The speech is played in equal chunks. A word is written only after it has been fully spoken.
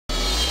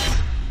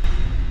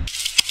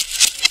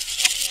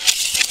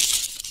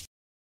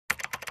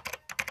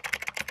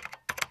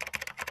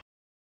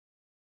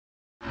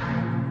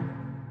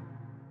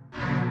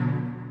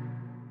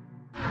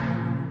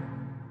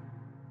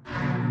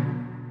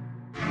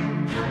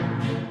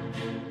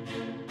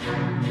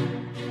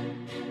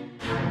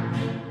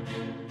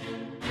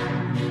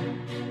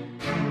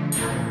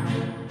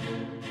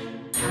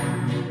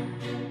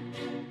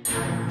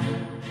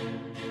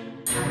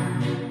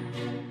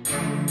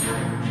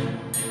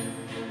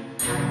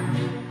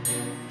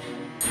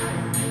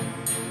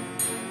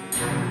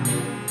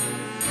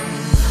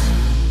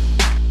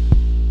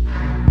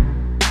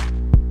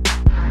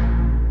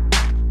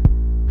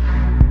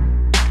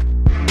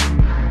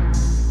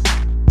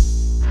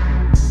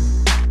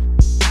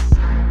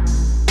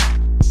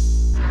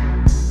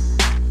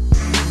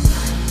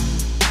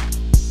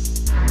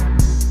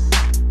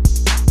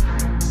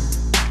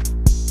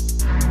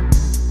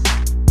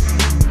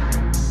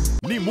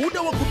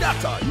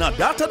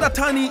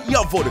datani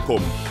ya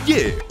Vodacom.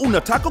 Je,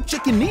 unataka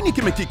kucheki nini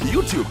kimekiki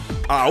YouTube?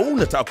 Au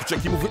unataka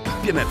kucheki movie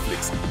mpya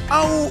Netflix?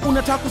 Au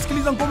unataka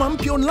kusikiliza ngoma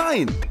mpya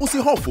online?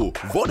 Usihofu,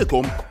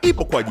 Vodacom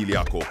ipo kwa ajili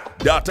yako.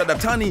 Data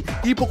datani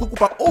ipo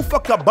kukupa ofa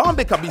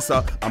kabambe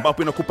kabisa,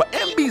 ambapo inakupa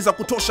MB za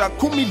kutosha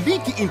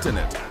kumiliki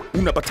internet.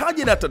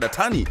 Unapataje data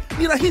datani?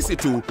 Ni rahisi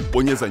tu,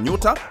 bonyeza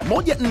nyota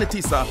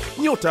 149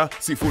 nyota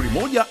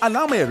 01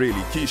 alama ya reli,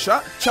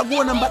 kisha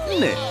chagua namba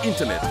 4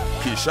 internet,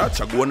 kisha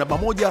chagua namba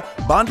 1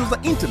 bando za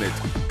internet,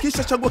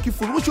 kisha chagua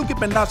kifurushi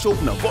ukipendacho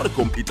na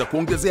Vodacom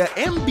itakuongezea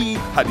MB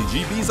hadi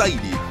GB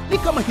zaidi. Ni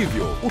kama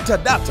hivyo,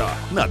 utadata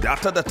na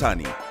data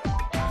datani.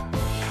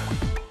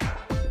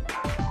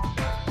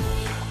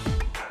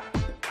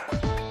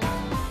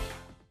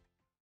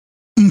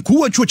 Mkuu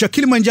wa chuo cha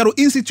Kilimanjaro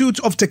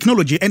Institute of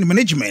Technology and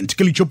Management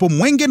kilichopo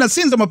Mwenge na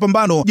Sinza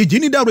Mapambano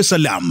jijini Dar es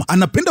Salaam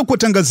anapenda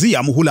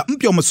kuwatangazia muhula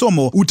mpya wa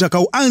masomo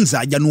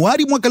utakaoanza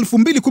Januari mwaka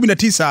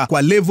 2019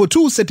 kwa level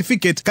 2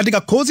 certificate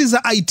katika kozi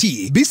za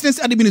IT, Business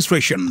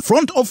Administration,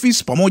 Front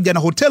Office pamoja na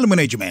Hotel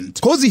Management.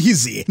 Kozi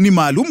hizi ni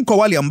maalum kwa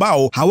wale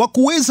ambao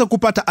hawakuweza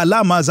kupata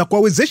alama za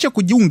kuwawezesha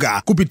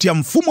kujiunga kupitia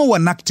mfumo wa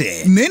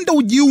NACTE. Nenda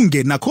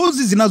ujiunge na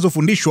kozi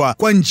zinazofundishwa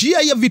kwa njia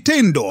ya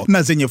vitendo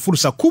na zenye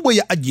fursa kubwa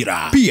ya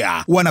ajira.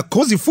 Pia wana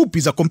kozi fupi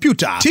za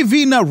kompyuta,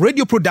 TV na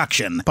radio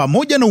production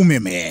pamoja na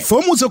umeme.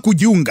 Fomu za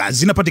kujiunga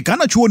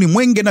zinapatikana chuoni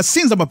Mwenge na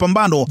Sinza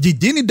Mapambano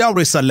jijini Dar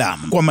es Salaam.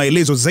 Kwa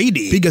maelezo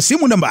zaidi piga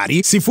simu nambari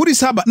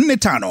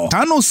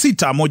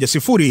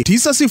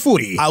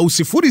 0745561090 au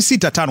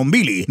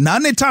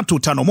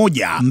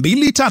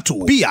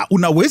 0652835123. Pia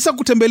unaweza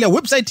kutembelea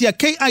website ya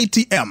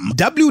KITM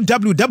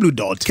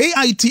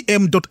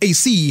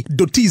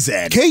www.kitm.ac.tz.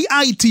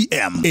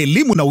 KITM,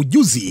 elimu na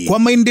ujuzi kwa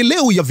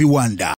maendeleo ya viwanda.